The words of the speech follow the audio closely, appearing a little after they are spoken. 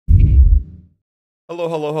Hello,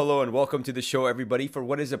 hello, hello, and welcome to the show, everybody, for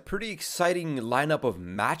what is a pretty exciting lineup of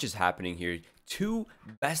matches happening here. Two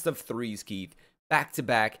best of threes, Keith.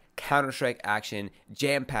 Back-to-back Counter-Strike action,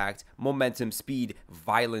 jam-packed, momentum, speed,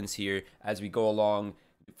 violence here as we go along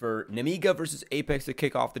for Nemiga versus Apeks to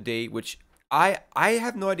kick off the day, which I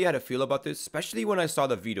have no idea how to feel about this, especially when I saw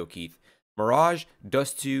the video, Keith. Mirage,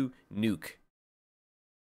 Dust 2, Nuke.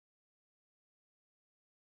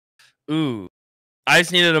 Ooh. I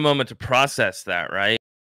just needed a moment to process that, right?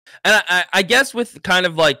 And I guess with kind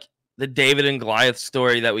of like the David and Goliath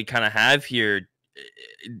story that we kind of have here,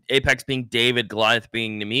 Apeks being David, Goliath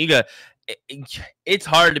being Nemiga, it's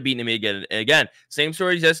hard to beat Nemiga. Again, same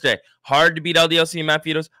story as yesterday. Hard to beat LDLC and map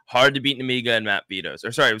vetoes, hard to beat Nemiga and map vetoes.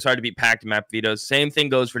 Or sorry, it was hard to beat Pact and map vetoes. Same thing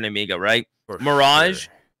goes for Nemiga, right? For Mirage,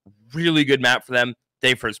 sure. Really good map for them.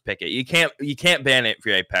 They first pick it. You can't ban it for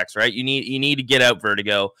Apeks, right? You need to get out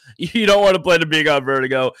Vertigo. You don't want to play the big on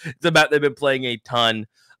Vertigo. It's a map they've been playing a ton.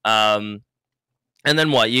 And then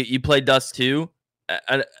what? You play Dust 2?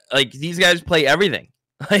 Like these guys play everything.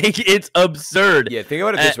 Like it's absurd. Yeah, think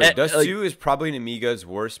about it this way. Dust 2 is probably Nemiga's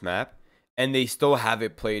worst map, and they still have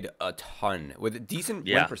it played a ton with decent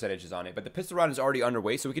win percentages on it. But the pistol round is already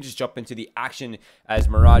underway, so we can just jump into the action as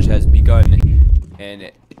Mirage has begun.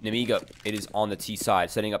 And Nemiga, it is on the T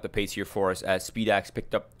side, setting up the pace here for us as Speed Axe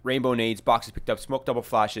picked up Rainbow Nades, Boxes picked up Smoke Double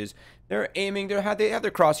Flashes. They're aiming, they have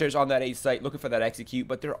their crosshairs on that A site, looking for that execute,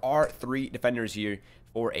 but there are 3 defenders here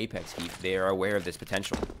for Apeks, Keith. They are aware of this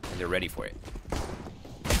potential, and they're ready for it.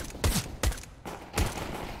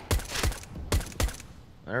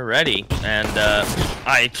 They're ready, and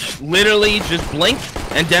I literally just blink,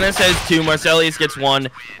 and Dennis has 2, Marcelius gets 1.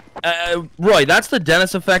 Roy, that's the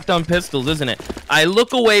Dennis effect on pistols, isn't it? I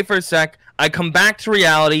look away for a sec, I come back to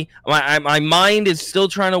reality, my mind is still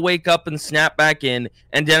trying to wake up and snap back in,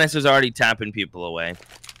 and Dennis is already tapping people away.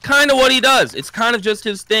 Kind of what he does. It's kind of just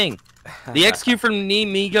his thing. The execute from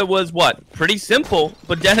Nemiga was what? Pretty simple,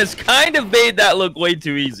 but Dennis kind of made that look way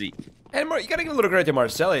too easy. And you gotta give a little credit to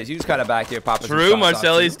Marcelius. He was kind of back there popping some True,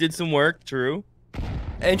 Marcelius did some work, true.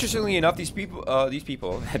 Interestingly enough, these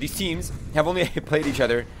teams have only played each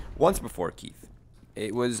other once before, Keith.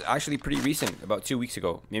 It was actually pretty recent, about 2 weeks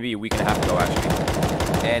ago, maybe a week and a half ago,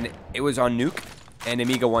 actually. And it was on Nuke, and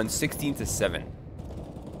Nemiga won 16-7.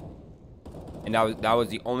 And that was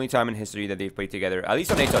the only time in history that they've played together, at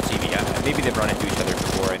least on HLTV. Yeah, maybe they've run into each other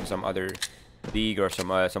before in some other league or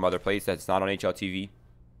some other place that's not on HLTV.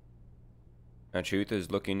 Now, Truth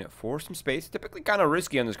is looking for some space. Typically kind of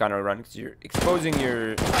risky on this kind of run because you're exposing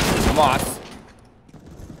your moss.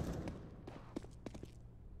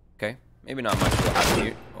 Okay, maybe not much will happen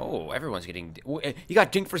here. Oh, everyone's getting... He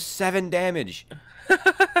got dinked for 7 damage.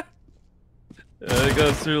 It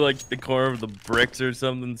goes through like the core of the bricks or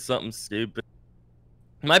something stupid.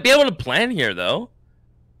 Might be able to plant here, though.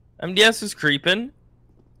 MDS is creeping.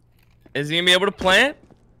 Is he going to be able to plant?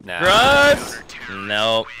 Nah. Russ?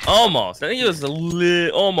 No, almost. I think it was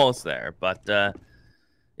almost there, but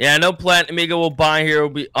yeah, no plant. Nemiga will buy here. It'll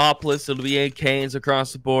be Oplus. It'll be AKs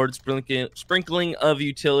across the board. Sprinkling of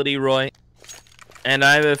utility, Roy. And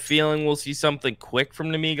I have a feeling we'll see something quick from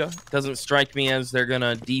Nemiga. Doesn't strike me as they're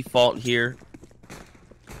gonna default here.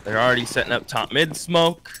 They're already setting up top mid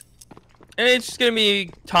smoke, and it's just gonna be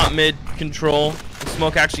top mid control. The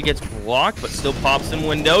smoke actually gets blocked, but still pops in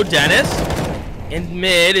window. Dennis. And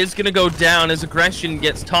mid is going to go down. His aggression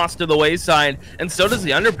gets tossed to the wayside, and so does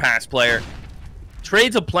the underpass player.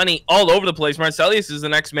 Trades aplenty all over the place. Marcelius is the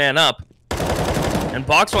next man up. And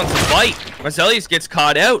Box wants to fight. Marcelius gets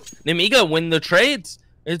caught out. Nemiga win the trades.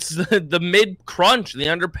 It's the mid crunch, the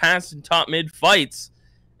underpass and top mid fights.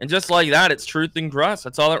 And just like that, it's Truth and Gruss.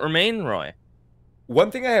 That's all that remains, Roy.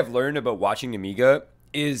 One thing I have learned about watching Nemiga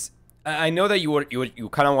is... I know that you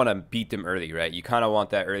kind of want to beat them early, right? You kind of want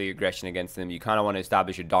that early aggression against them. You kind of want to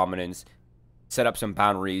establish your dominance, set up some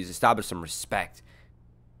boundaries, establish some respect.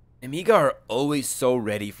 Nemiga are always so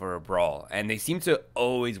ready for a brawl, and they seem to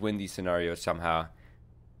always win these scenarios somehow.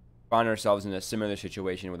 Find ourselves in a similar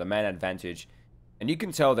situation with a man advantage, and you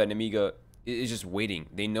can tell that Nemiga is just waiting.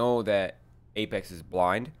 They know that Apeks is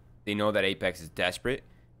blind. They know that Apeks is desperate,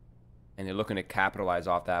 and they're looking to capitalize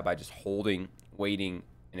off that by just holding, waiting.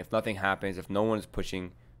 And if nothing happens, if no one is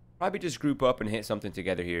pushing, probably just group up and hit something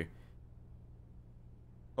together here.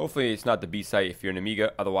 Hopefully it's not the B site if you're an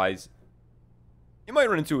Nemiga. Otherwise, you might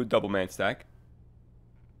run into a double man stack.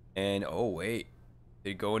 And, oh wait,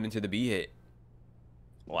 they're going into the B hit.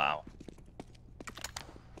 Wow.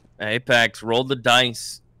 Apeks rolled the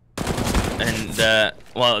dice. And,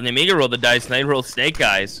 well, Nemiga rolled the dice and they rolled snake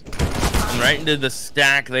eyes. And right into the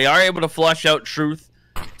stack. They are able to flush out Truth.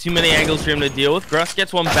 too many angles for him to deal with. Gruss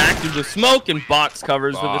gets one back through the smoke, and Box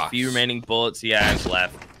covers with a few remaining bullets he has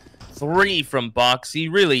left. 3 from Box. He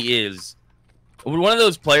really is one of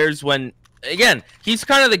those players when, again, he's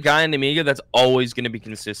kind of the guy in Nemiga that's always going to be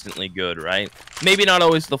consistently good, right? Maybe not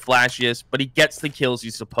always the flashiest, but he gets the kills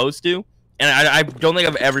he's supposed to. And I don't think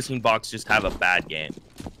I've ever seen Box just have a bad game.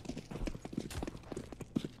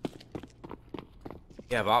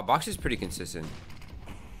 Yeah, Box is pretty consistent.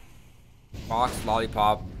 Box,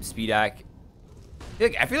 Lollipop, Speedak.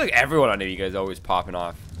 I feel like everyone on Nemiga is always popping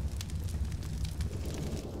off.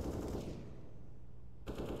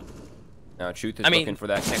 Now, Truth is looking for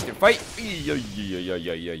that connector fight.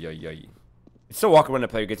 It's so awkward when a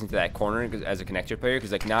player gets into that corner as a connector player,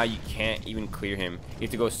 because like now you can't even clear him. You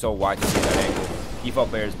have to go so wide to see that angle. Default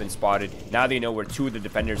player has been spotted. Now they know where 2 of the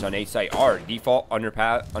defenders on A site are. Default under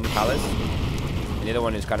Palace, and the other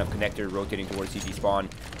one is kind of connector rotating towards CT spawn.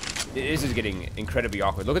 This is getting incredibly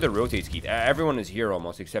awkward. Look at the rotates, Keith. Everyone is here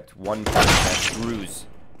almost except one person that screws.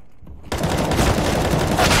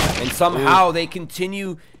 And somehow they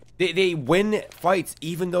continue. They win fights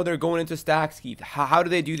even though they're going into stacks, Keith. How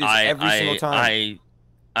do they do this every single time?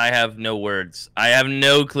 I have no words. I have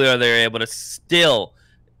no clue how they're able to still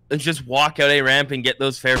just walk out a ramp and get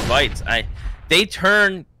those fair fights. They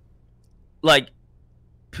turn like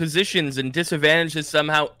positions and disadvantages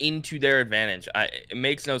somehow into their advantage. It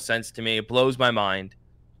makes no sense to me. It blows my mind.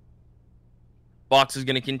 Box is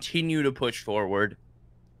going to continue to push forward.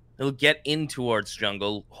 He'll get in towards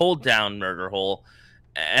jungle, hold down Murder Hole.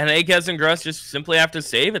 And Apeks and Gruss just simply have to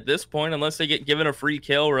save at this point unless they get given a free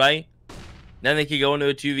kill, right? Then they could go into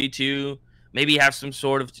a 2v2, maybe have some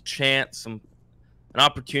sort of chance, an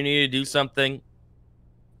opportunity to do something.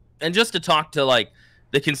 And just to talk to, like,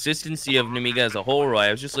 the consistency of Nemiga as a whole, Roy,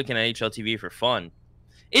 I was just looking at HLTV for fun.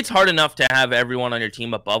 It's hard enough to have everyone on your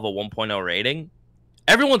team above a 1.0 rating.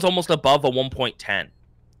 Everyone's almost above a 1.10.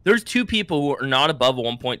 There's 2 people who are not above a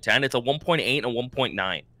 1.10. It's a 1.8 and a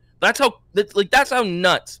 1.9. That's how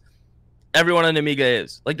nuts everyone on Nemiga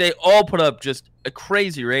is. Like, they all put up just a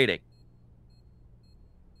crazy rating.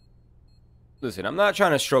 Listen, I'm not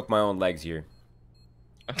trying to stroke my own legs here.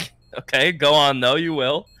 Okay, go on, though. You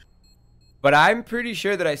will. But I'm pretty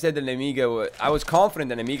sure that I said that Nemiga... I was confident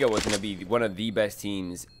that Nemiga was going to be one of the best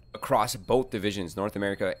teams across both divisions, North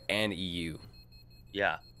America and EU.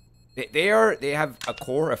 Yeah. They have a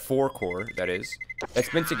 4 core, that is, that's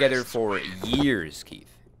been together for years, Keith.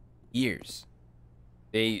 Years.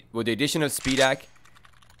 With the addition of Speedak,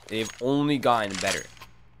 they've only gotten better,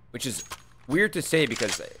 which is weird to say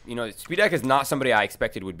because, you know, Speedak is not somebody I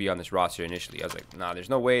expected would be on this roster initially. I was like, nah, there's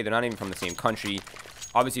no way. They're not even from the same country.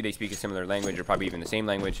 Obviously, they speak a similar language or probably even the same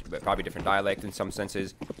language, but probably different dialect in some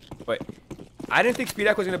senses. But I didn't think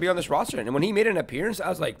Speedak was going to be on this roster. And when he made an appearance, I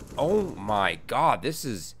was like, oh my God, this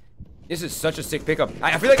is such a sick pickup.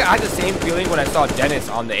 I feel like I had the same feeling when I saw Dennis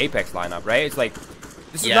on the Apeks lineup, right? It's like,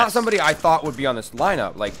 this is not somebody I thought would be on this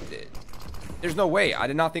lineup. Like, there's no way. I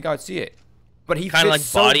did not think I would see it. But he kind of like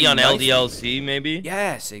so body on nicely. LDLC, maybe?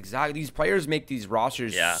 Yes, exactly. These players make these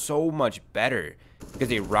rosters so much better because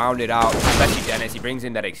they round it out. Especially Dennis. He brings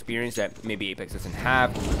in that experience that maybe Apeks doesn't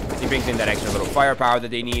have. He brings in that extra little firepower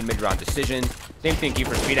that they need, mid-round decisions. Same thing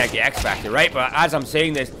for Speedak, the X Factor, right? But as I'm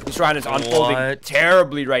saying this round is unfolding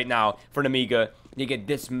terribly right now for Nemiga. They get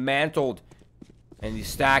dismantled. And the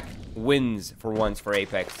stack wins for once for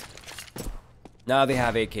Apeks. Now they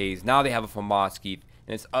have AKs. Now they have a Famoski.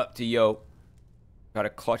 And it's up to Yo.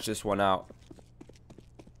 Gotta clutch this one out.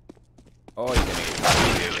 Oh, he's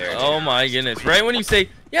gonna get there. Oh my goodness. Right when you say,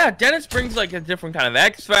 yeah, Dennis brings like a different kind of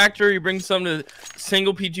X factor. He brings some to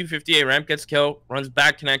single P258 ramp, gets kill, runs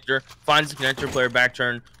back connector, finds the connector player back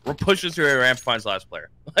turn, or pushes through a ramp, finds last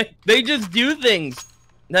player. Like, they just do things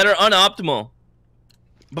that are unoptimal.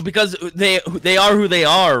 But because they are who they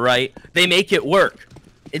are, right? They make it work.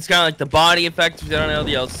 It's kind of like the body effect on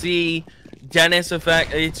LDLC, Dennis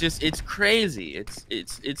effect. It's crazy.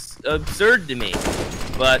 It's absurd to me.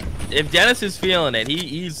 But if Dennis is feeling it,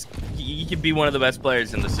 he could be one of the best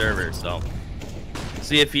players in the server. So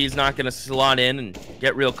see if he's not gonna slot in and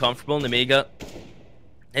get real comfortable. Nemiga,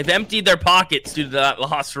 they've emptied their pockets due to that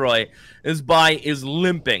loss. Roy, his buy is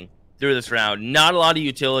limping through this round. Not a lot of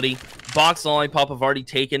utility. Box and Lollipop have already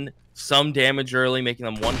taken some damage early, making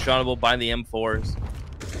them one-shottable by the M4s.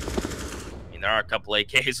 I mean, there are a couple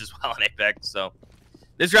AKs as well in Apeks, so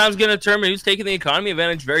this round's going to determine who's taking the economy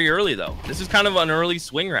advantage very early, though. This is kind of an early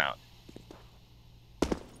swing round.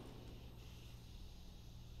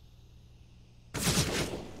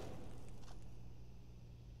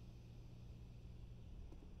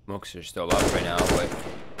 Smokes are still up right now, but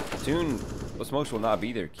soon the smokes will not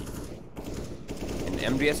be there, Keith.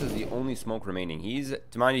 MBS is the only smoke remaining. He's,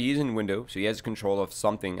 to mind you, he's in window, so he has control of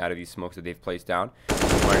something out of these smokes that they've placed down.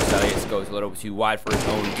 Marcelius goes a little bit too wide for his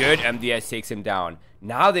own good. MDS takes him down.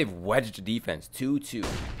 Now they've wedged the defense. 2-2.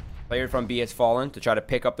 Player from B has fallen to try to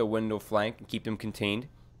pick up the window flank and keep them contained.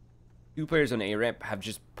 2 players on A ramp have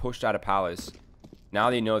just pushed out of Palace. Now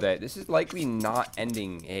they know that this is likely not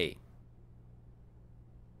ending A.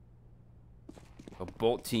 But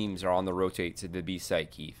both teams are on the rotate to the B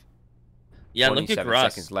site, Keith. Yeah, look at 27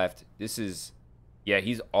 Russ. seconds left. This is... Yeah,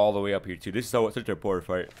 he's all the way up here, too. This is such a poor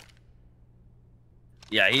fight.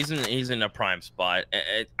 Yeah, he's in a prime spot.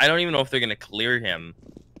 I don't even know if they're going to clear him.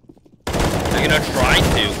 They're going to try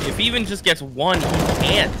to. If he even just gets one, he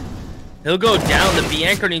can't. He'll go down. The B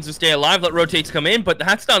anchor needs to stay alive. Let rotates come in, but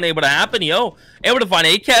that's not able to happen, yo. Able to find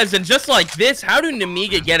Apeks, and just like this, how do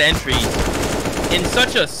Nemiga get entries in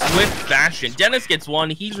such a swift fashion? Dennis gets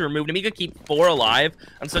one. He's removed. Nemiga keep 4 alive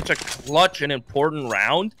on such a clutch and important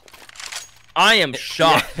round. I am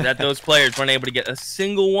shocked that those players weren't able to get a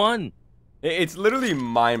single one. It's literally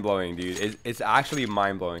mind-blowing, dude. It's actually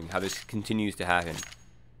mind-blowing how this continues to happen.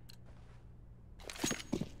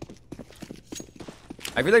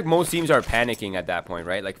 I feel like most teams are panicking at that point,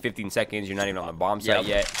 right? Like 15 seconds, you're not even on the bomb site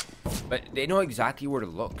yet. But they know exactly where to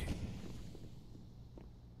look.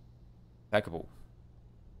 Impeccable.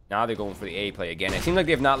 Now they're going for the A play again. It seems like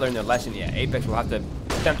they have not learned their lesson yet. Apeks will have to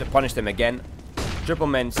attempt to punish them again. Triple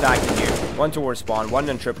men stacking here. 1 towards spawn, 1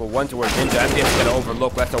 on triple, 1 towards ninja. MDS is going to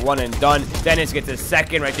overlook. That's a 1 and done. Dennis gets a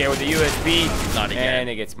second right there with the USB. Not again. And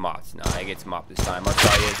it gets mopped. No, it gets mopped this time.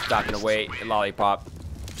 Marcelius is stacking away. Lollipop.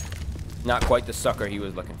 Not quite the sucker he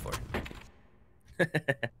was looking for.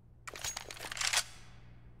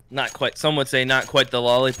 Not quite. Some would say not quite the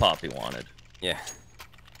lollipop he wanted. Yeah.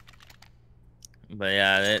 But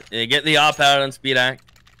yeah, they get the op out on speed act.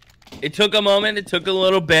 It took a moment. It took a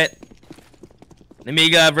little bit.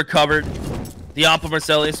 Nemiga have recovered. The op of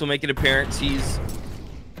Marcelius will make an appearance. He's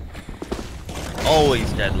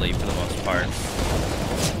always deadly for the most part.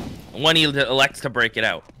 When he elects to break it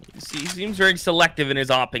out. He seems very selective in his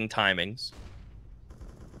opping timings.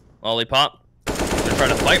 Lollipop. They're trying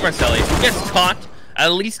to fight Marcelius. He gets caught.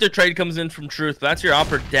 At least a trade comes in from Truth. That's your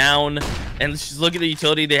opper down. And let's just look at the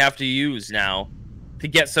utility they have to use now to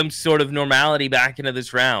get some sort of normality back into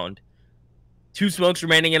this round. 2 smokes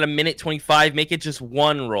remaining at 1:25. Make it just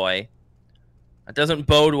 1, Roy. That doesn't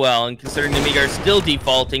bode well, and considering Nemiga are still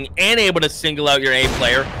defaulting and able to single out your A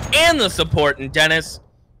player and the support in Dennis,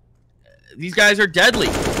 these guys are deadly.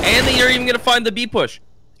 And you're even going to find the B push.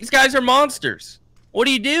 These guys are monsters. What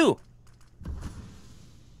do you do?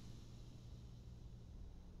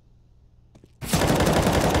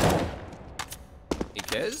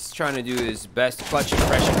 Ikez trying to do his best clutch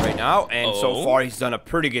impression right now, and so far he's done a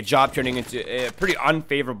pretty good job turning into a pretty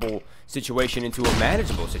unfavorable situation into a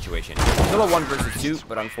manageable situation. Still a 1 versus 2,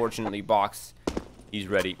 but unfortunately Box, he's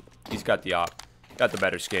ready. He's got the op, got the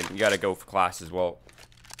better skin. You got to go for class as well.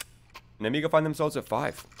 Nemiga find themselves at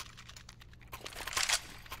 5.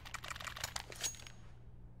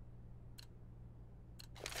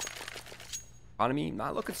 Economy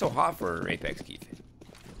not looking so hot for Apeks, Keith.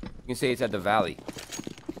 You can say it's at the valley.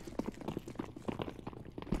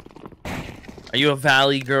 Are you a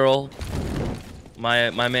valley girl? My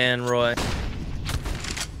man, Roy.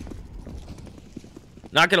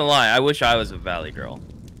 Not gonna lie, I wish I was a valley girl.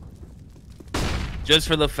 Just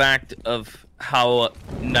for the fact of how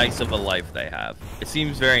nice of a life they have. It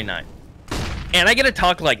seems very nice. And I get to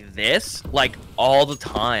talk like this, like, all the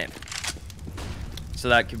time. So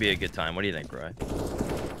that could be a good time. What do you think, Roy?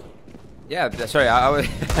 Yeah, sorry, I was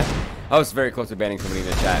I was very close to banning somebody in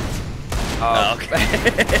the chat. Oh, okay.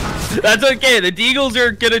 That's okay. The Deagles are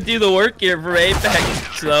gonna do the work here for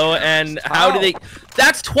Apeks, though. And how do they?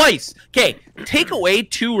 That's twice. Okay, take away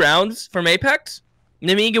 2 rounds from Apeks,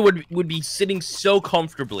 Nemiga would be sitting so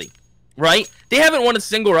comfortably, right? They haven't won a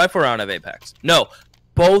single rifle round of Apeks. No,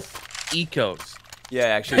 both ecos. Yeah,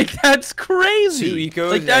 actually, like, that's crazy. 2 ecos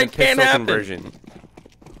like, that and can't pistol happen. conversion.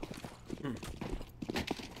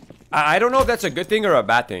 I don't know if that's a good thing or a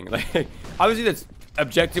bad thing. Like, obviously that's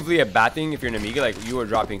objectively a bad thing if you're Nemiga. Like, you are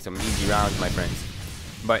dropping some easy rounds, my friends.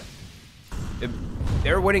 But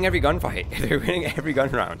they're winning every gunfight. They're winning every gun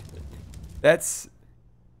round. That's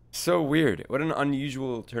so weird. What an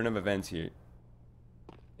unusual turn of events here.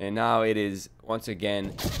 And now it is once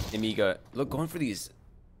again Nemiga. Look, going for these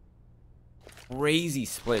crazy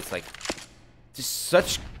splits. Like, just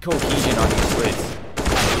such cohesion on these splits.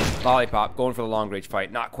 Lollipop going for the long range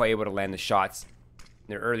fight, not quite able to land the shots.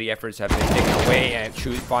 Their early efforts have been taken away, and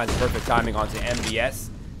Truth finds the perfect timing onto MBS.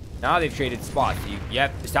 Now they've traded spots.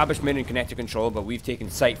 Yep, established mid and connector control, but we've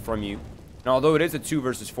taken sight from you. And although it is a 2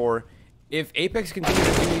 versus 4, if Apeks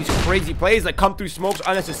continues to do these crazy plays like come through smokes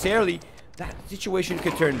unnecessarily, that situation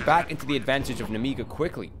could turn back into the advantage of Nemiga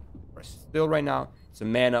quickly. But still right now, it's a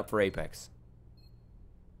man up for Apeks.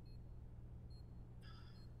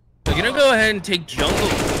 They're gonna go ahead and take jungle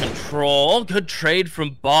control. Good trade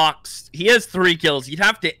from Box. He has 3 kills. You'd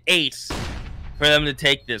have to ace for them to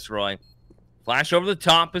take this, Roy. Flash over the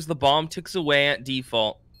top as the bomb ticks away at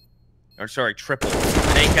default. Or sorry, triple.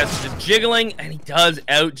 Apeks is just jiggling, and he does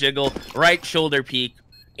out jiggle. Right shoulder peek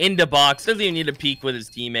into Box. Doesn't even need to peek with his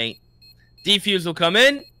teammate. Defuse will come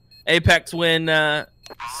in. Apeks win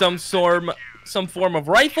some form of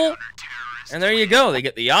rifle. And there you go. They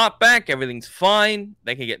get the op back. Everything's fine.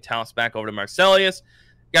 They can get Taos back over to Marcelius.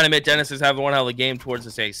 Gotta admit, Dennis is having one hell of a game towards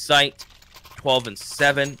this A site.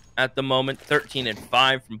 12-7 at the moment.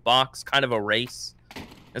 13-5 from Box. Kind of a race.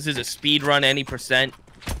 This is a speed run any percent.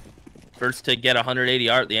 First to get 180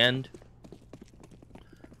 art at the end.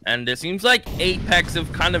 And it seems like Apeks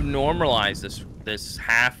have kind of normalized this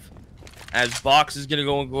half. As Box is gonna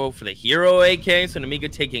go for the hero AK. So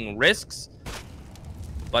Nemiga taking risks.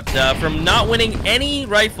 But from not winning any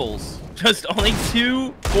rifles, just only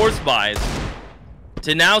 2 force buys,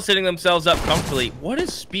 to now setting themselves up comfortably. What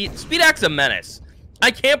is Speed? Speedak's a menace. I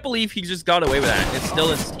can't believe he just got away with that. It's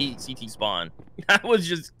still in CT spawn. That was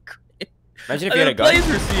just crazy. Imagine if he had a gun.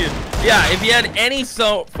 Yeah, if he had any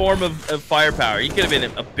form of firepower, he could have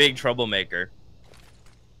been a big troublemaker.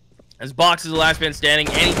 As Box is the last man standing,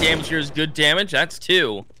 any damage here is good damage. That's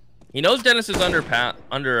 2. He knows Dennis is under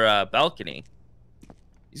balcony.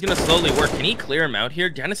 He's going to slowly work. Can he clear him out here?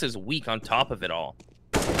 Dennis is weak on top of it all.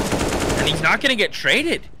 And he's not going to get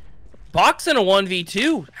traded. Box in a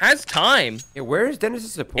 1v2. Has time. Yeah, where is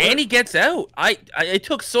Dennis' support? And he gets out. It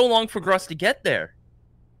took so long for Gruss to get there.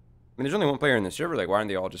 I mean, there's only one player in the server. Like, why aren't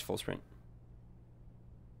they all just full sprint?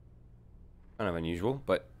 Kind of unusual.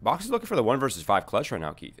 But Box is looking for the 1 versus 5 clutch right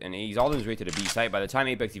now, Keith. And he's all on his way to the B site. By the time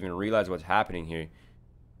Apeks even realizes what's happening here,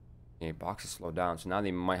 yeah, Box is slowed down. So now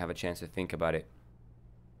they might have a chance to think about it.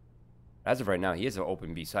 As of right now, he has an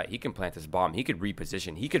open B site. He can plant this bomb. He could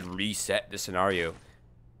reposition. He could reset the scenario.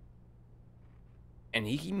 And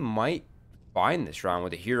he might find this round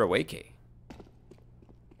with a hero AK.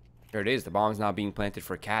 There it is. The bomb's now being planted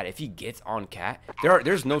for Cat. If he gets on Cat,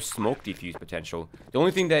 there's no smoke defuse potential. The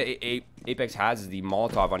only thing that Apeks has is the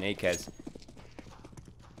Molotov on Akez.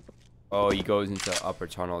 Oh, he goes into upper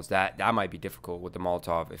tunnels. That might be difficult with the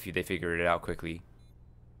Molotov if they figure it out quickly.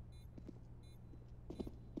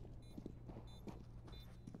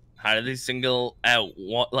 How do they single out?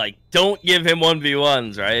 Like, don't give him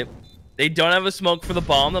 1v1s, right? They don't have a smoke for the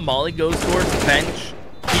bomb. The molly goes towards the bench.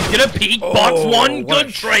 He's gonna peek. Box 1. Good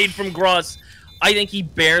trade from Gruss. I think he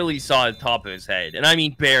barely saw the top of his head. And I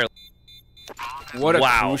mean barely. What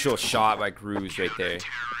a crucial shot by Cruz right there.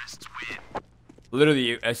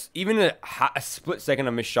 Literally, even a split second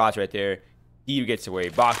of missed shots right there. He gets away.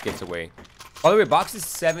 Box gets away. By the way, Box is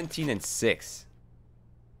 17-6.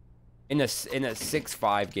 In a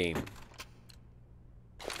 6-5 game.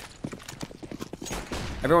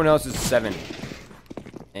 Everyone else is 7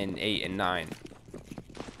 and 8 and 9.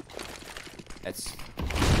 That's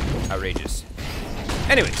outrageous.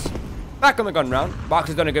 Anyways, back on the gun round. Box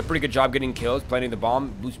has done a pretty good job getting kills, planting the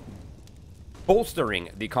bomb, bolstering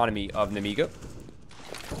the economy of Nemiga.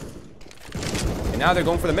 And now they're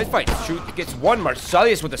going for the mid fight. Truth gets one.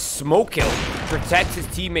 Marcelius with a smoke kill protects his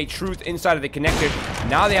teammate Truth inside of the connector.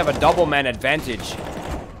 Now they have a double man advantage.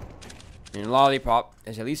 And Lollipop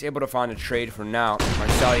is at least able to find a trade for now.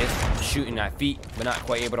 Marcelius shooting at feet, but not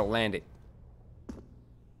quite able to land it.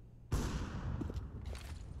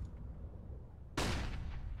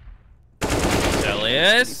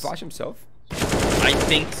 Marcelius? Did he flash himself? I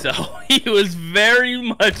think so. He was very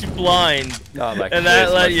much blind. Like and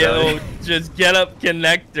that let you just get up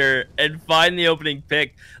connector and find the opening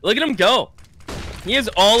pick. Look at him go. He has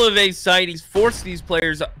all of a site. He's forced these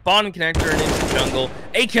players bottom connector and into jungle.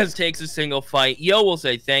 Akez takes a single fight. Yo will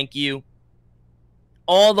say thank you.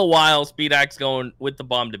 All the while, Speedak's going with the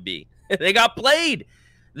bomb to B. They got played.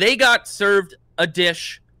 They got served a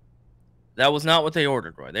dish. That was not what they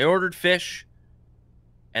ordered, Roy. They ordered fish,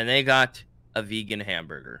 and they got a vegan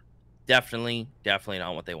hamburger. Definitely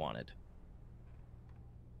not what they wanted.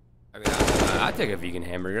 I mean, I'd take a vegan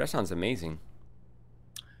hamburger. That sounds amazing.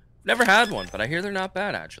 Never had one, but I hear they're not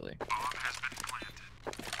bad, actually.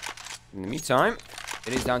 In the meantime,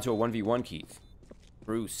 it is down to a 1v1, Keith.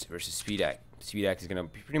 Bruce versus Speedak. Speedak is going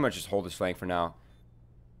to pretty much just hold his flank for now.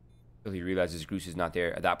 Until he realizes Bruce is not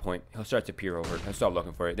there. At that point, he'll start to peer over. He'll start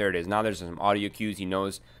looking for it. There it is. Now there's some audio cues. He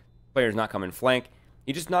knows player's not coming flank.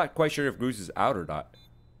 He's just not quite sure if Bruce is out or not.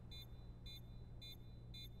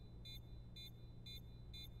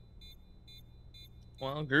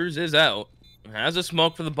 Well, Gruz is out. Has a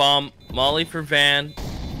smoke for the bomb. Molly for Van.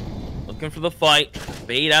 Looking for the fight.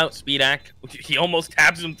 Bait out Speedak. He almost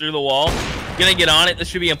taps him through the wall. Gonna get on it. This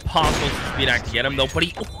should be impossible for Speedak to get him, though. But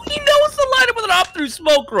he knows the lineup with an op through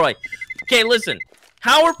smoke, Roy. Okay, listen.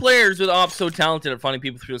 How are players with ops so talented at finding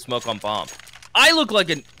people through the smoke on bomb? I look like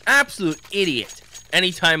an absolute idiot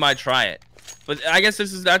anytime I try it. But I guess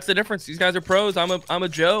that's the difference. These guys are pros. I'm a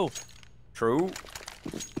Joe. True.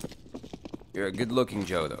 You're a good-looking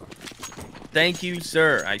Joe, though. Thank you,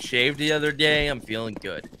 sir. I shaved the other day. I'm feeling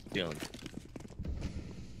good. Feeling good.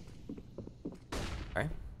 Okay.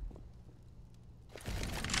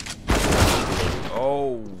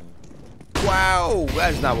 Oh. Wow.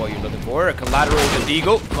 That's not what you're looking for. A collateral to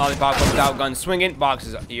Deagle. Lollipop comes out, gun swinging. Box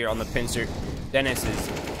is here on the pincer. Dennis is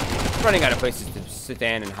running out of places to sit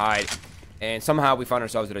down and hide. And somehow we find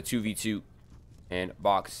ourselves at a 2v2. And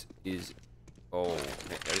Box is... Oh.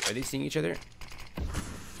 Are they seeing each other?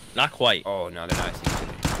 Not quite. Oh, no, they're not seeing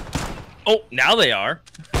each other. Oh, now they are.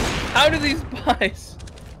 How do these guys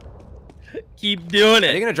keep doing it?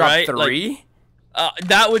 Are they going to drop right? 3? Like,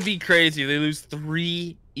 that would be crazy. They lose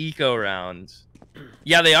 3 eco rounds.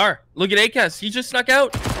 Yeah, they are. Look at Apeks. He just snuck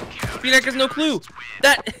out. Speedak has no clue.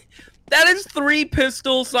 That is 3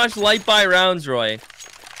 pistol / light buy rounds, Roy,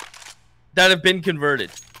 that have been converted.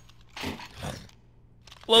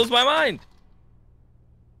 Blows my mind.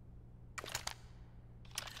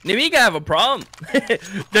 Nemiga have a problem.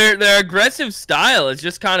 Their aggressive style has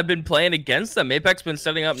just kind of been playing against them. Apeks been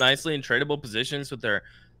setting up nicely in tradable positions with their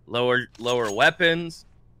lower weapons,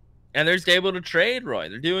 and they're just able to trade. Roy,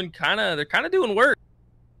 they're kind of doing work.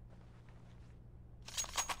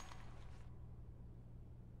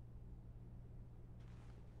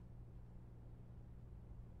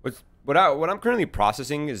 What I'm currently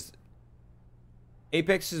processing is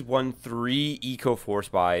Apeks has won 3 eco force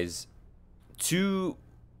buys, 2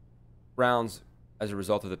 rounds as a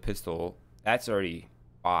result of the pistol. That's already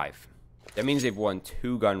 5. That means they've won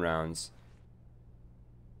 2 gun rounds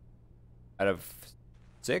out of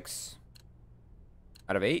 6,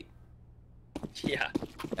 out of 8. Yeah,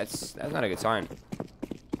 That's not a good sign.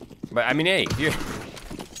 But I mean, hey,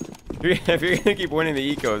 if you're gonna keep winning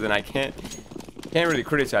the ecos, then I can't really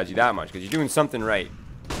criticize you that much because you're doing something right.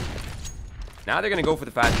 Now they're gonna go for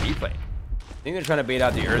the fast B play. I think they're trying to bait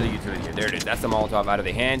out the early utility here. There it is. That's the Molotov out of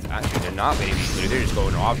the hands. Actually, they're not baiting the utility. They're just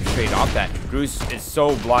going straight off that. Gruz is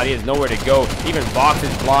so blind. He has nowhere to go. Even Box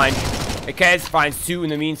is blind. Akez finds 2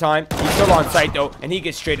 in the meantime. He's still on site, though, and he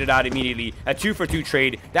gets traded out immediately. A 2-for-2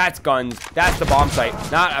 trade. That's guns. That's the bomb site.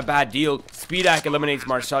 Not a bad deal. Speedak eliminates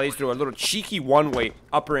Marcellis through a little cheeky one-way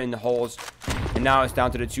upper in the holes. And now it's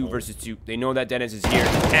down to the 2 versus 2. They know that Dennis is here.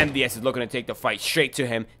 MDS is looking to take the fight straight to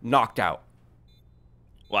him. Knocked out.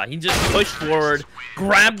 wow, he just pushed forward,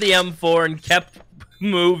 grabbed the M4, and kept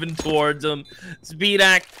moving towards him.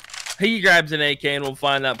 Speedak, he grabs an AK, and we'll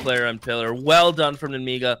find that player on pillar. Well done from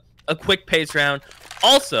Nemiga. A quick pace round.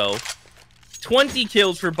 Also, 20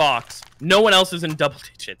 kills for Box. No one else is in double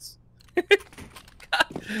digits.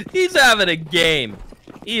 He's having a game.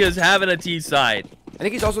 He is having a T-side. I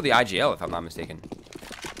think he's also the IGL, if I'm not mistaken.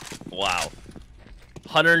 Wow.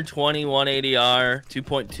 120, 180R,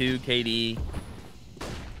 2.2 KD.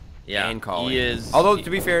 Yeah, and calling. he is. Although, to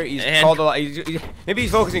be fair, he's called a lot. Maybe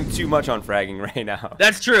he's focusing too much on fragging right now.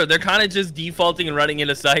 That's true. They're kind of just defaulting and running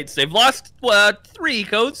into sites. They've lost 3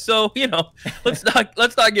 ecos, so you know, let's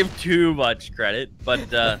not give too much credit. But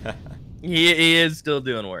he is still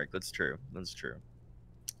doing work. That's true. That's true.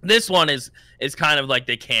 This one is kind of like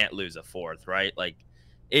they can't lose a 4th, right? Like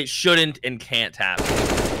it shouldn't and can't happen.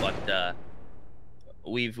 But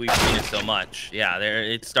we've seen it so much. Yeah,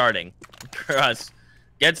 it's starting for us.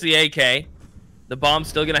 Gets the AK. The bomb's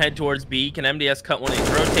still going to head towards B. Can MDS cut one of these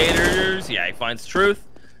rotators? Yeah, he finds Truth.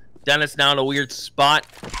 Dennis now in a weird spot.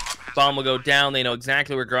 Bomb will go down. They know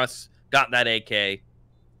exactly where Gruss got that AK.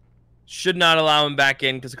 Should not allow him back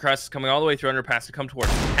in because the Gruss is coming all the way through underpass to come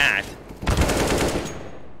towards Pat.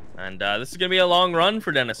 And this is going to be a long run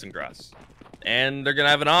for Dennis and Gruss. And they're going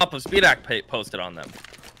to have an op of Speedak posted on them.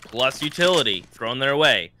 Plus utility thrown their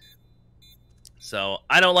way. So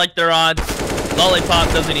I don't like their odds. Lollipop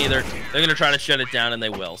doesn't either. They're going to try to shut it down, and they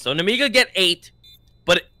will. So Nemiga get 8,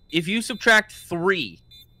 but if you subtract 3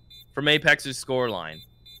 from Apex's scoreline,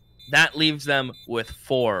 that leaves them with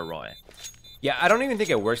 4, Roy. Yeah, I don't even think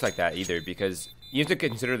it works like that either, because you have to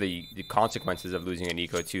consider the consequences of losing an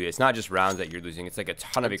eco too. It's not just rounds that you're losing. It's like a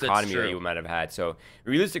ton of economy that you might have had. So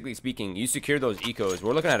realistically speaking, you secure those ecos.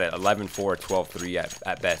 We're looking at an 11-4, 12-3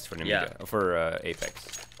 at best for Nemiga, Yeah. For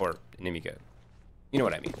Apeks, or Nemiga. You know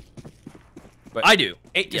what I mean. But I do.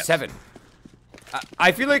 8 to 7.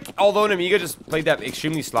 I feel like although Nemiga just played that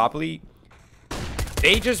extremely sloppily,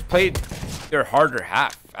 they just played their harder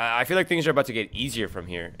half. I feel like things are about to get easier from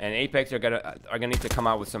here, and Apeks are gonna need to come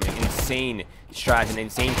out with some insane strats and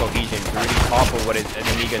insane cohesion to really topple what is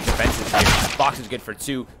Nemiga's defenses here. Box is good for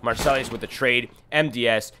 2. Marcellus with the trade.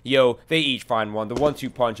 MDS, yo, they each find one. The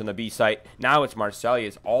 1-2 punch on the B site. Now it's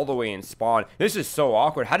Marcellus all the way in spawn. This is so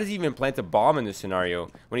awkward. How does he even plant a bomb in this scenario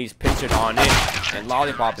when he's pinching on in? And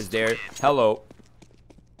Lollipop is there. Hello.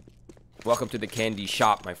 Welcome to the candy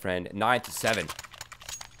shop, my friend. 9-7.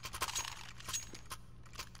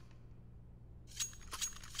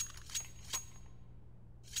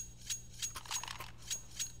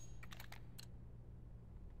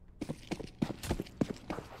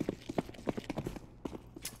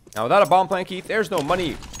 Now, without a bomb plant, Keith, there's no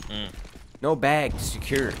money. No bag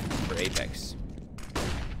secured for Apeks.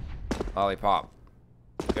 Lollipop.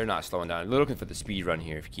 They're not slowing down. They're looking for the speed run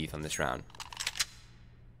here, Keith, on this round.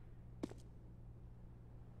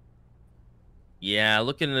 Yeah,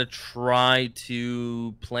 looking to try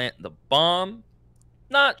to plant the bomb.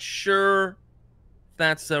 Not sure if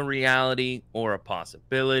that's a reality or a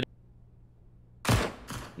possibility.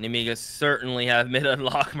 Nemiga certainly have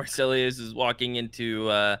mid-unlock. Marcellus is walking into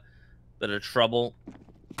a bit of trouble.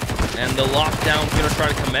 And the lockdown's going to try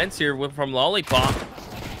to commence here from Lollipop.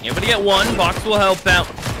 Able to get one. Box will help out.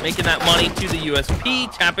 Making that money to the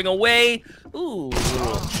USP. Tapping away. Ooh, a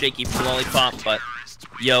little shaky for Lollipop, but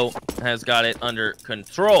Yo has got it under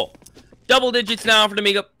control. Double digits now for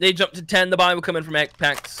Nemiga. They jump to 10. The buy will come in from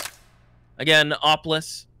Apeks. Again,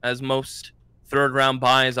 opless, as most third-round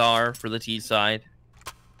buys are for the T side.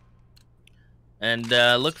 And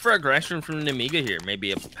look for aggression from Nemiga here.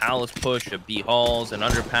 Maybe a palace push, a B halls, an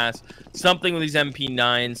underpass. Something with these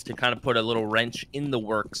MP9s to kind of put a little wrench in the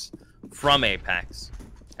works from Apeks.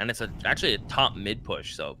 And it's actually a top mid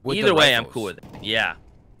push, so with either way, I'm cool with it. Yeah.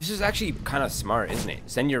 This is actually kind of smart, isn't it?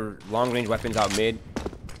 Send your long-range weapons out mid.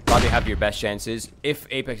 Probably have your best chances. If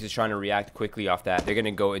Apeks is trying to react quickly off that, they're going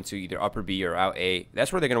to go into either upper B or out A.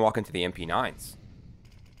 That's where they're going to walk into the MP9s.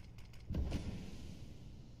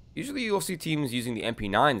 Usually you'll see teams using the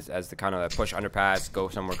MP9s as the kind of push underpass, go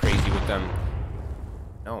somewhere crazy with them.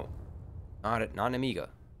 No, not Nemiga.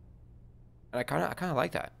 And I kind of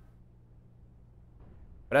like that.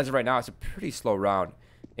 But as of right now, it's a pretty slow round.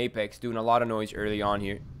 Apeks doing a lot of noise early on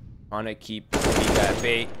here, trying to keep Nemiga at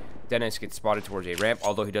bay. Dennis gets spotted towards a ramp,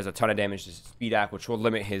 although he does a ton of damage to speed act, which will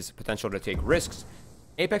limit his potential to take risks.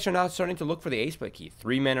 Apeks are now starting to look for the A split key.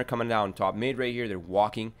 3 men are coming down top mid right here. They're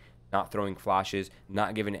walking, not throwing flashes,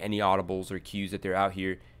 not giving any audibles or cues that they're out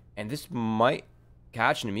here. And this might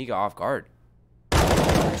catch Nemiga off guard.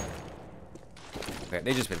 Okay,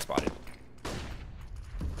 they just been spotted.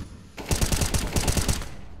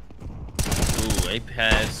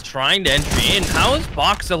 Apeks trying to entry in. How is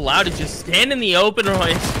Box allowed to just stand in the open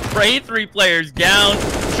and spray 3 players down?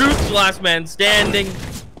 Troops last man standing.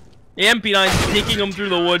 The MP9's taking him through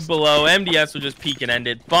the wood below. MDS will just peek and end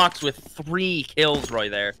it. Box with 3 kills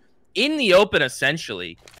right there. In the open,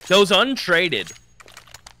 essentially. Those untraded.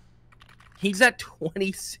 He's at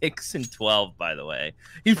 26 and 12, by the way.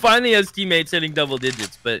 He finally has teammates hitting double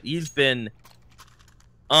digits, but he's been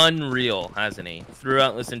unreal, hasn't he,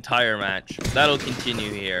 throughout this entire match. That'll continue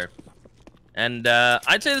here. And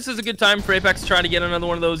I'd say this is a good time for Apeks to try to get another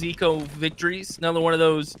one of those eco victories, another one of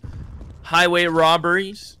those highway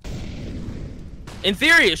robberies. In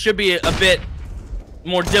theory, it should be a bit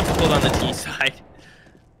more difficult on the T side.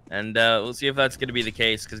 And we'll see if that's going to be the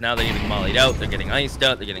case, because now they're getting mollied out, they're getting iced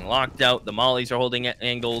out, they're getting locked out, the mollies are holding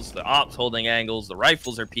angles, the ops holding angles, the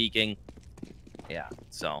rifles are peeking. Yeah,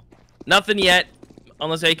 so nothing yet.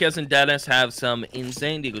 Unless Akez and Dennis have some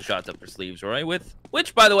insane deagle shots up their sleeves, right?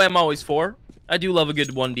 Which, by the way, I'm always for. I do love a good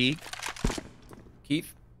 1D.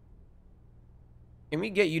 Keith, can we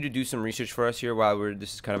get you to do some research for us here while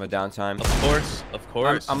this is kind of a downtime? Of course, of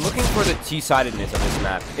course. I'm looking for the T-sidedness of this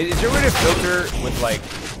map. Is there a way to filter with, like,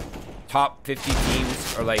 top 50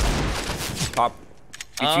 teams or, like, top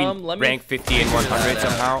between rank 50 and 100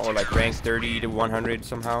 somehow? Or, like, rank 30 to 100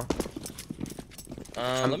 somehow?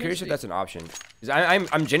 I'm curious if that's an option.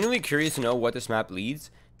 I'm genuinely curious to know what this map leads,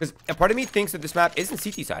 because a part of me thinks that this map isn't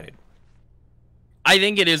CT-sided. I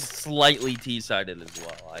think it is slightly T-sided as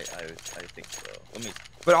well. I think so. Let me.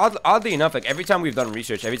 But oddly enough, like every time we've done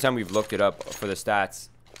research, every time we've looked it up for the stats,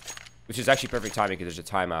 which is actually perfect timing because there's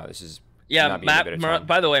a timeout. This is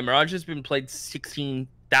by the way, Mirage has been played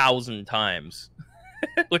 16,000 times,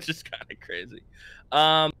 which is kind of crazy.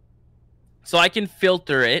 So I can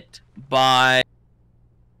filter it by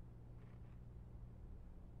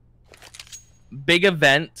big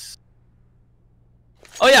events.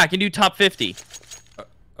 Oh yeah, I can do top 50.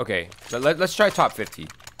 Okay, let's try top 50.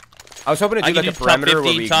 I was hoping to do like a top parameter 50, where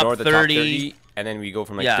we top ignore the 30. top 30 and then we go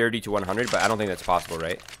from like 30 to 100, but I don't think that's possible,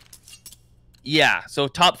 right? Yeah, so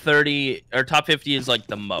top 30 or top 50 is like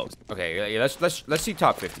the most. Okay, yeah, let's see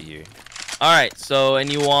top 50 here. All right, so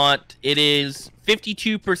and you want it is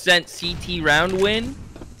 52% CT round win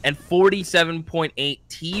and 47.8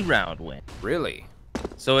 T round win. Really?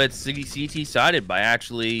 So it's CT sided by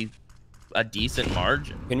actually a decent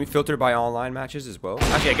margin. Can we filter by online matches as well?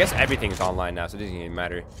 Actually, I guess everything is online now, so it doesn't even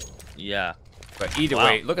matter. Yeah. But either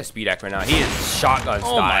way, look at SpeedAct right now. He is shotgun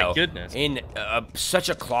style. Oh my goodness. In such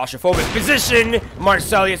a claustrophobic position.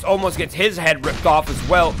 Marcelius almost gets his head ripped off as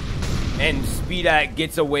well. And SpeedAct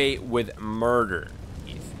gets away with murder.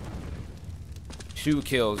 2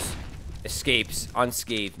 kills. Escapes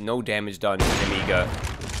unscathed. No damage done to Nemiga.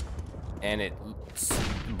 And it...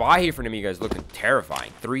 Buy here for Nemiga is looking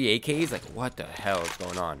terrifying. 3 AKs? Like, what the hell is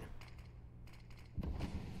going on?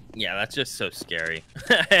 Yeah, that's just so scary.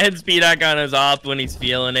 And SpeedAct on his op when he's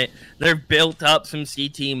feeling it. They've built up some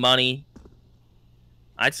CT money.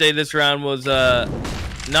 I'd say this round was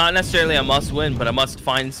not necessarily a must-win, but a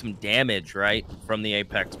must-find some damage, right, from the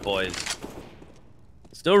Apeks boys.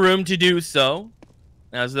 Still room to do so,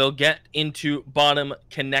 as they'll get into bottom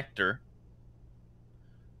connector.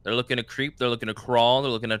 They're looking to creep. They're looking to crawl.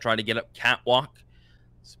 They're looking to try to get up catwalk.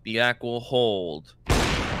 SpeedAct will hold.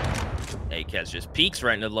 Akez just peeks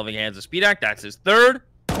right into the loving hands of SpeedAct. That's his third.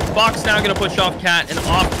 Box now going to push off Cat, and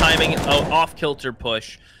off timing, off kilter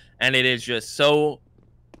push. And it is just so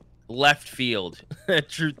left field.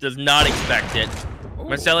 Truth does not expect it.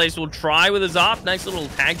 Marcelius will try with his op. Nice little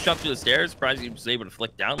tag shot through the stairs. Surprised he was able to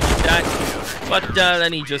flick down like that. But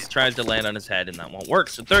then he just tries to land on his head, and that won't work.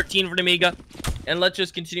 So 13 for Nemiga. And let's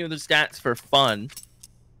just continue with the stats for fun.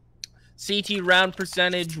 CT round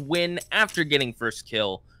percentage win after getting first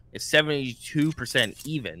kill is 72%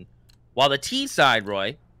 even, while the T side,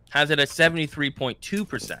 Roy, has it at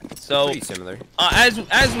 73.2%. So pretty similar.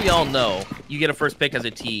 As we all know, you get a first pick as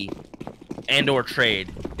a T and or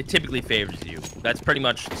trade, it typically favors you. That's pretty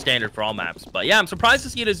much standard for all maps. But yeah, I'm surprised to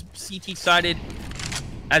see it as CT sided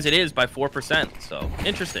as it is by 4%. So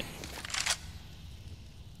interesting.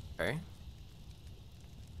 Okay.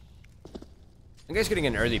 I guess getting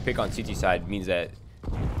an early pick on CT side means that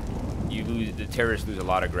you lose, the terrorists lose a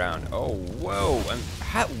lot of ground. Oh, whoa!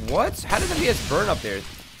 What? How does MBS burn up there?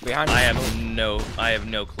 Behind I have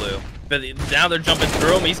no clue. But now they're jumping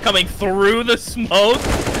through him. He's coming through the smoke.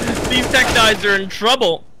 These tech guys are in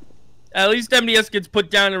trouble. At least MDS gets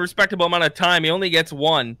put down in a respectable amount of time. He only gets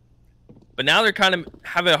 1. But now they're kind of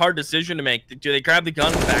having a hard decision to make. Do they grab the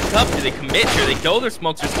gun back up? Do they commit? Do they go? Their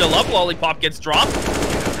smokes are still up. Lollipop gets dropped.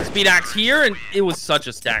 SpeedAxe here, and it was such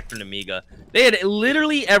a stack for Nemiga. They had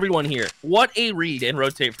literally everyone here. What a read and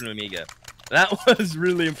rotate for Nemiga. That was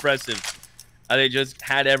really impressive. They just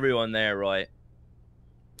had everyone there, Roy.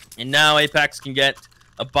 And now Apeks can get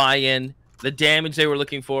a buy-in. The damage they were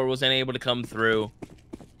looking for wasn't able to come through.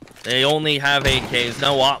 They only have AKs.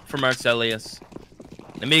 No op for Marcelius.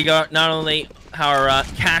 Nemiga not only are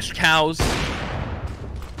cash cows.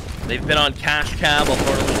 They've been on cash cab, a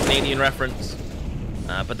Canadian reference.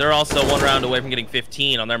 But they're also 1 round away from getting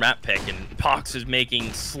 15 on their map pick, and Pox is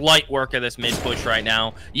making slight work of this mid push right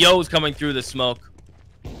now. Yo's coming through the smoke.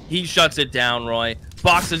 He shuts it down, Roy.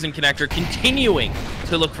 Boxes and connector continuing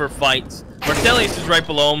to look for fights. Marcelius is right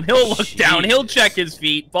below him. He'll look down. He'll check his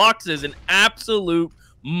feet. Box is an absolute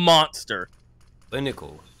monster.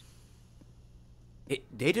 Clinical.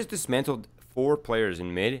 They just dismantled 4 players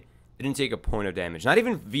in mid. Didn't take a point of damage. Not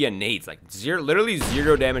even via nades. Like, literally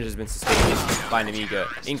 0 damage has been sustained by Nemiga,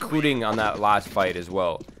 including on that last fight as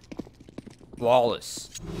well. Flawless.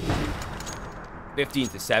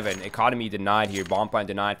 15-7. Economy denied here. Bomb plant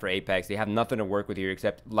denied for Apeks. They have nothing to work with here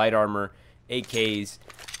except light armor, AKs,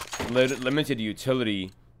 limited utility.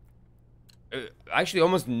 Actually,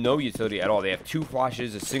 almost no utility at all. They have 2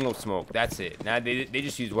 flashes, a single smoke. That's it. Now they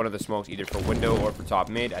just use one of the smokes either for window or for top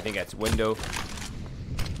mid. I think that's window.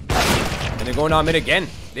 And they're going on mid again.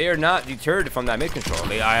 They are not deterred from that mid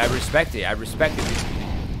control. I respect it. I respect it.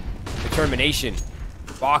 Determination.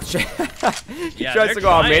 Box. He tries to go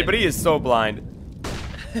on mid, but he is so blind.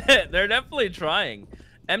 They're definitely trying.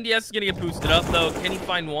 MDS is going to get boosted up, though. Can he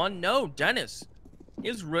find one? No. Dennis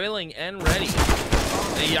is railing and ready.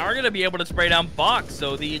 They are going to be able to spray down Box,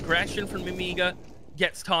 so the aggression from Nemiga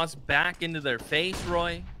gets tossed back into their face,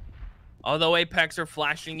 Roy. Although Apeks are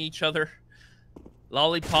flashing each other.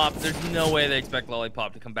 Lollipop, there's no way they expect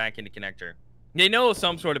Lollipop to come back into connector. They know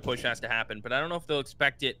some sort of push has to happen, but I don't know if they'll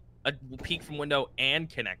expect it a peek from window and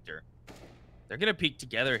connector. They're going to peek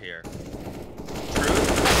together here.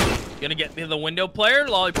 True. Gonna get me the window player.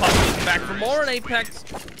 Lollipop goes back for more, and Apeks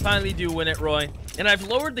finally do win it, Roy. And I've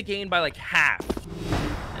lowered the gain by like half.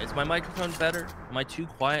 Is my microphone better? Am I too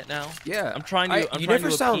quiet now? Yeah. I'm trying to. You never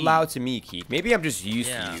sound loud to me, Keith. Maybe I'm just used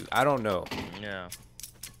to you. I don't know. Yeah.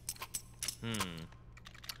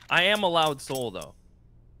 I am a loud soul though.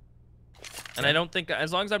 And I don't think,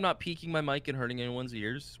 as long as I'm not peaking my mic and hurting anyone's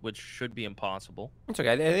ears, which should be impossible. It's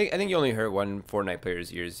okay. I think you only hurt one Fortnite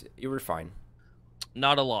player's ears. You were fine.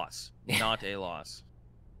 Not a loss. Not a loss.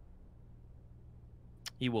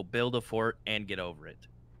 He will build a fort and get over it.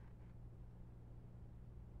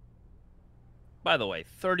 By the way,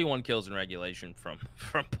 31 kills in regulation from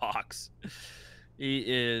Pox. He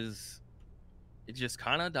is just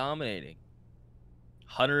kind of dominating.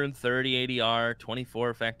 130 ADR, 24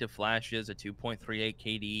 effective flashes, a 2.38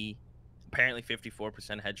 KD, apparently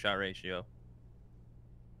 54% headshot ratio.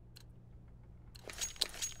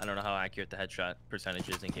 I don't know how accurate the headshot percentage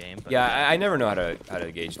is in game. But yeah, I never know how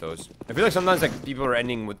to gauge those. I feel like sometimes like people are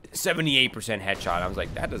ending with 78% headshot. I was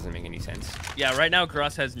like, that doesn't make any sense. Yeah, right now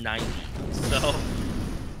Gross has 90, so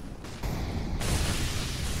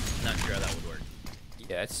not sure how that would work.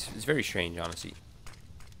 Yeah, it's very strange, honestly.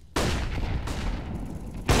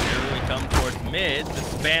 Come towards mid, the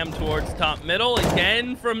spam towards top middle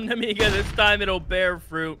again from Nemiga. This time it'll bear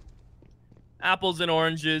fruit. Apples and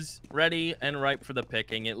oranges, ready and ripe for the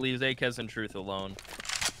picking. It leaves Akez and Truth alone.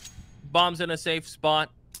 Bombs in a safe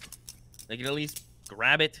spot. They can at least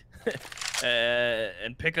grab it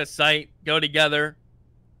and pick a site, go together.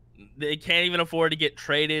 They can't even afford to get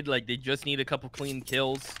traded. Like, they just need a couple clean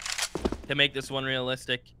kills to make this one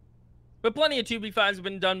realistic. But plenty of 2v5s have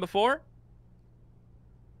been done before.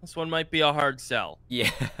 This one might be a hard sell. Yeah.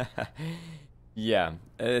 Yeah,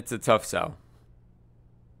 it's a tough sell.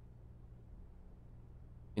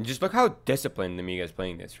 And just look how disciplined Nemiga is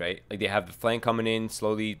playing this, right? Like, they have the flank coming in,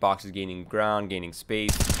 slowly, boxes gaining ground, gaining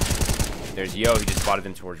space. There's Yo, he just spotted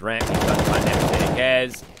them towards ramp. He's done fine damage to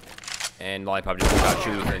Akez. And Lollipop just took out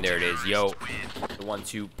Truth, and there it is. Yo, the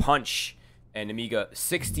 1-2 punch. And Nemiga,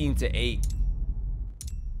 16-8.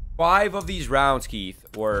 5 of these rounds, Keith,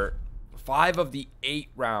 were... 5 of the 8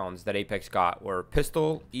 rounds that Apeks got were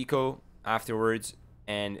pistol, eco afterwards,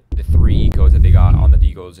 and the 3 ecos that they got on the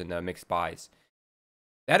degos and the mixed buys.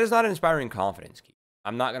 That is not inspiring confidence, Keith.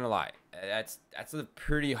 I'm not going to lie. That's a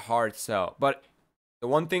pretty hard sell. But the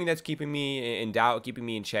one thing that's keeping me in doubt, keeping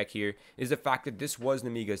me in check here, is the fact that this was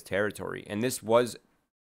Nemiga's territory. And this was,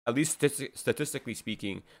 at least statistically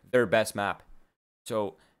speaking, their best map.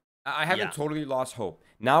 So... I haven't totally lost hope.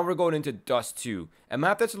 Now we're going into Dust 2, a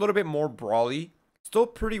map that's a little bit more brawly, still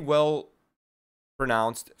pretty well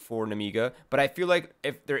pronounced for Nemiga, but I feel like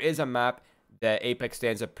if there is a map that Apeks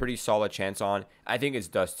stands a pretty solid chance on, I think it's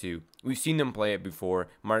Dust 2. We've seen them play it before.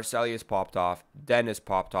 Marcelius popped off, Dennis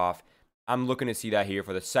popped off. I'm looking to see that here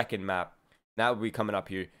for the second map. That will be coming up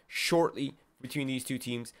here shortly between these two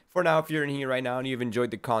teams. For now, if you're in here right now and you've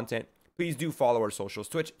enjoyed the content, please do follow our socials: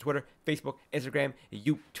 Twitch, Twitter, Facebook, Instagram,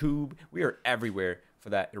 YouTube. We are everywhere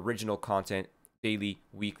for that original content, daily,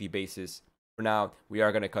 weekly basis. For now, we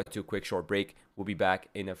are going to cut to a quick short break. We'll be back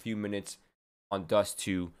in a few minutes on Dust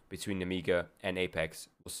 2 between Nemiga and Apeks.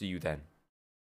 We'll see you then.